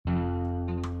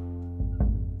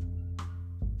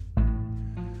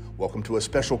Welcome to a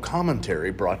special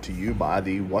commentary brought to you by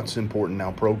the What's Important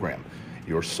Now program,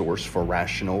 your source for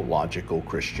rational, logical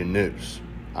Christian news.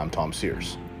 I'm Tom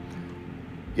Sears.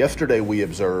 Yesterday we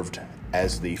observed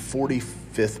as the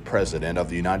 45th President of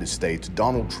the United States,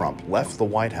 Donald Trump, left the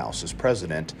White House as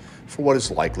president for what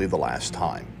is likely the last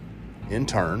time. In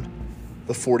turn,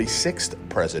 the 46th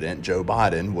President, Joe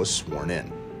Biden, was sworn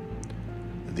in.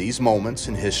 These moments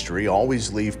in history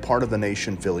always leave part of the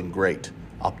nation feeling great,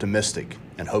 optimistic,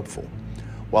 and hopeful,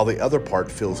 while the other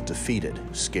part feels defeated,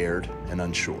 scared, and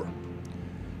unsure.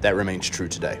 That remains true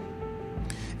today.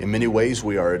 In many ways,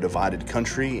 we are a divided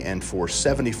country, and for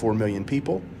 74 million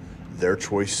people, their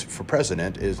choice for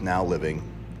president is now living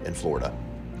in Florida.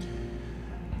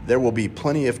 There will be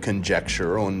plenty of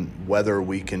conjecture on whether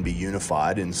we can be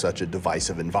unified in such a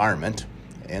divisive environment,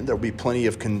 and there will be plenty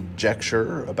of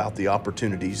conjecture about the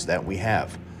opportunities that we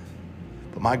have.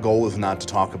 But my goal is not to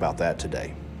talk about that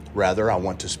today. Rather, I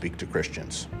want to speak to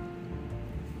Christians.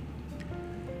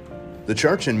 The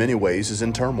church in many ways is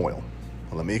in turmoil.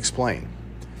 Let me explain.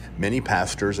 Many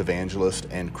pastors, evangelists,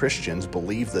 and Christians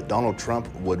believe that Donald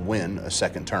Trump would win a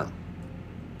second term.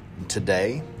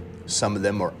 Today, some of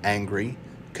them are angry,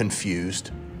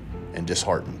 confused, and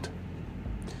disheartened.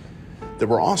 There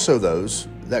were also those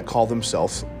that call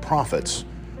themselves prophets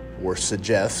or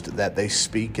suggest that they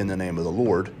speak in the name of the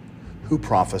Lord, who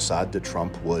prophesied that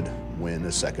Trump would win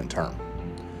a second term.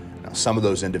 Now, some of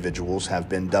those individuals have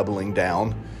been doubling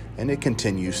down, and it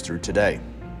continues through today.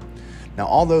 Now,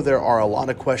 although there are a lot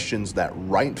of questions that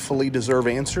rightfully deserve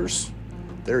answers,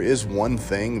 there is one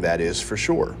thing that is for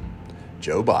sure.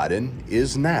 Joe Biden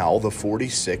is now the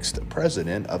 46th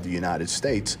President of the United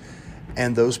States,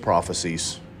 and those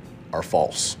prophecies are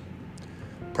false.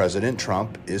 President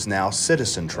Trump is now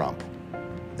Citizen Trump.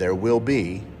 There will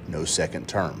be no second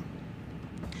term.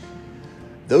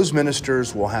 Those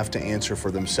ministers will have to answer for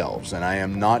themselves, and I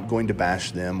am not going to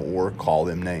bash them or call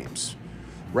them names.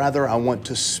 Rather, I want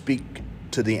to speak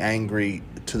to the angry,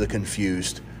 to the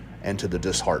confused, and to the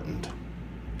disheartened.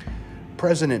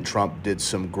 President Trump did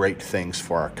some great things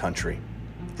for our country.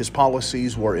 His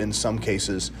policies were in some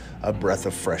cases a breath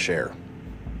of fresh air.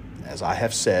 As I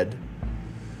have said,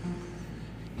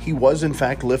 he was in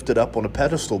fact lifted up on a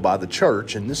pedestal by the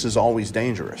church, and this is always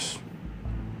dangerous.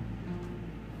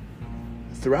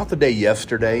 Throughout the day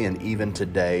yesterday and even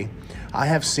today, I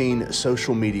have seen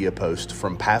social media posts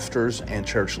from pastors and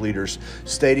church leaders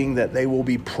stating that they will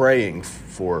be praying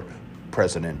for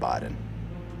President Biden.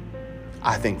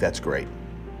 I think that's great.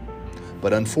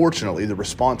 But unfortunately, the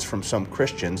response from some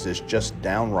Christians is just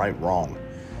downright wrong.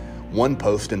 One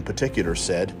post in particular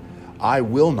said, "I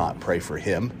will not pray for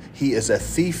him. He is a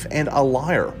thief and a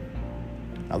liar."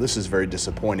 Now, this is very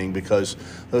disappointing because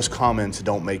those comments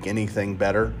don't make anything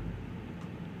better.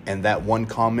 And that one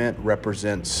comment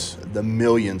represents the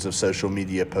millions of social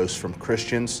media posts from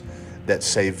Christians that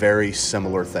say very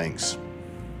similar things.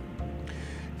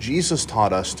 Jesus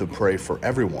taught us to pray for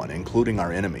everyone, including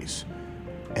our enemies.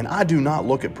 And I do not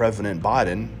look at President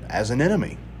Biden as an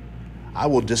enemy. I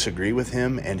will disagree with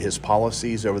him and his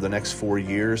policies over the next 4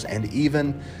 years, and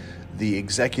even the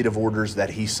executive orders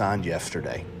that he signed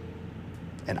yesterday.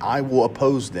 And I will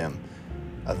oppose them.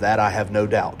 Of that I have no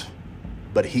doubt.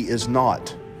 But he is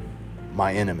not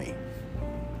my enemy.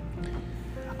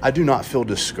 I do not feel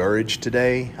discouraged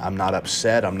today. I'm not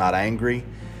upset. I'm not angry.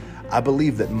 I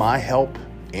believe that my help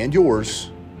and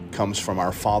yours comes from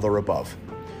our Father above.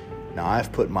 Now, I've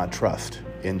put my trust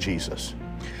in Jesus.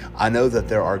 I know that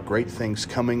there are great things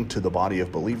coming to the body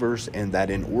of believers, and that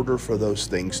in order for those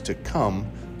things to come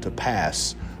to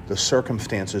pass, the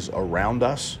circumstances around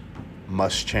us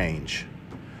must change.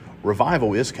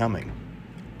 Revival is coming.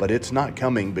 But it's not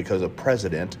coming because a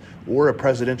president or a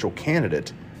presidential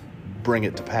candidate bring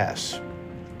it to pass.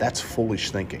 That's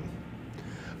foolish thinking.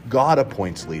 God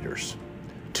appoints leaders.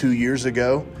 2 years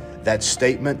ago, that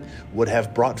statement would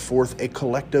have brought forth a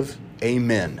collective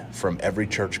amen from every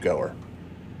churchgoer,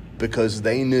 because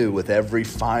they knew with every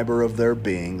fiber of their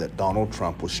being that Donald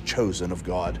Trump was chosen of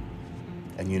God.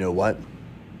 And you know what?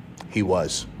 He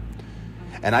was.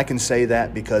 And I can say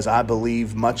that because I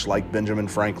believe, much like Benjamin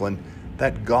Franklin,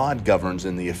 that God governs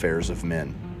in the affairs of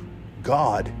men.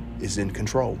 God is in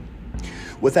control.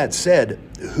 With that said,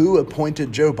 who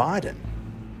appointed Joe Biden?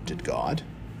 Did God?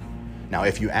 Now,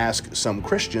 if you ask some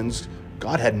Christians,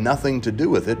 God had nothing to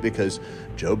do with it because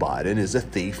Joe Biden is a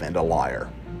thief and a liar.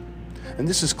 And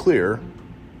this is clear,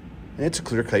 and it's a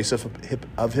clear case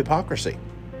of hypocrisy.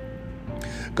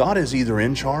 God is either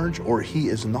in charge or he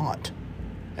is not.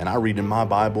 And I read in my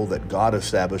Bible that God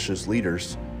establishes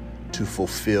leaders to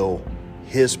fulfill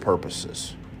his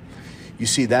purposes. You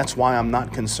see, that's why I'm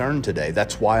not concerned today.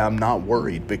 That's why I'm not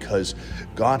worried, because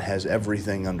God has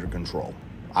everything under control.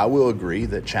 I will agree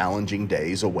that challenging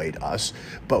days await us,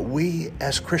 but we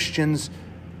as Christians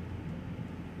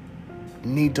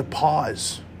need to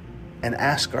pause and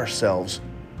ask ourselves,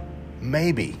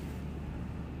 maybe,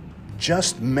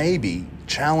 just maybe,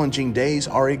 challenging days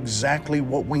are exactly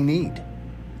what we need.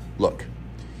 Look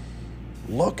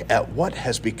at what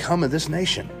has become of this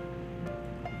nation.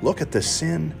 Look at the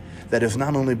sin that is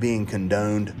not only being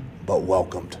condoned, but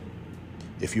welcomed.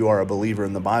 If you are a believer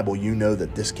in the Bible, you know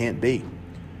that this can't be.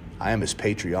 I am as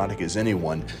patriotic as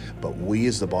anyone, but we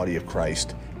as the body of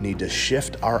Christ need to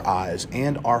shift our eyes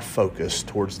and our focus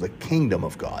towards the kingdom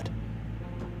of God.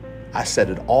 I said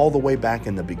it all the way back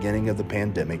in the beginning of the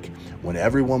pandemic, when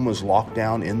everyone was locked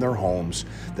down in their homes,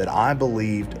 that I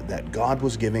believed that God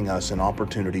was giving us an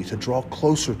opportunity to draw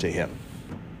closer to Him.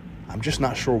 I'm just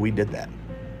not sure we did that.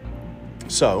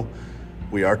 So,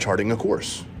 we are charting a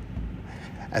course.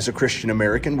 As a Christian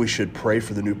American, we should pray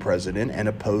for the new president and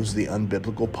oppose the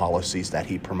unbiblical policies that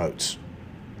he promotes.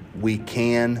 We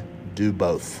can do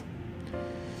both.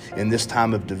 In this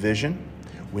time of division,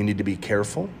 we need to be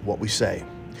careful what we say.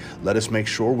 Let us make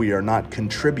sure we are not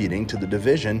contributing to the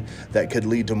division that could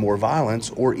lead to more violence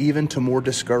or even to more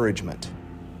discouragement.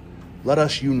 Let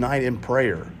us unite in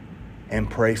prayer and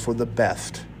pray for the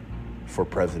best for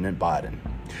President Biden.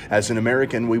 As an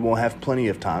American, we will have plenty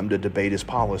of time to debate his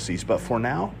policies, but for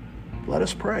now, let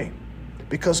us pray.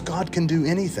 Because God can do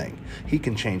anything. He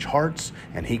can change hearts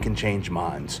and He can change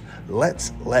minds.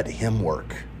 Let's let Him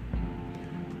work.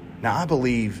 Now, I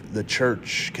believe the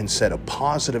church can set a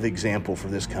positive example for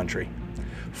this country.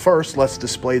 First, let's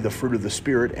display the fruit of the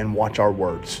Spirit and watch our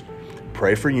words.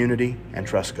 Pray for unity and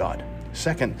trust God.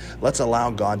 Second, let's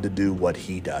allow God to do what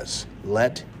He does.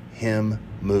 Let Him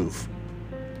move.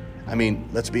 I mean,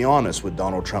 let's be honest, with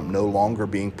Donald Trump no longer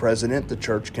being president, the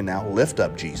church can now lift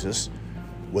up Jesus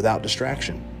without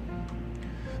distraction.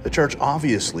 The church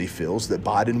obviously feels that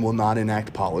Biden will not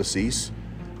enact policies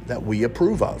that we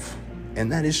approve of,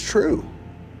 and that is true,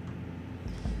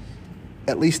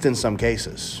 at least in some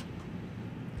cases.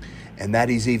 And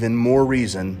that is even more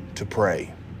reason to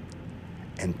pray.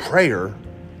 And prayer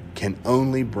can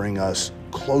only bring us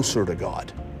closer to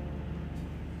God.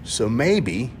 So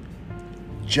maybe,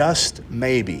 just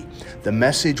maybe, the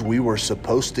message we were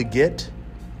supposed to get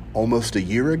almost a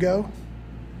year ago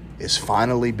is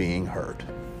finally being heard.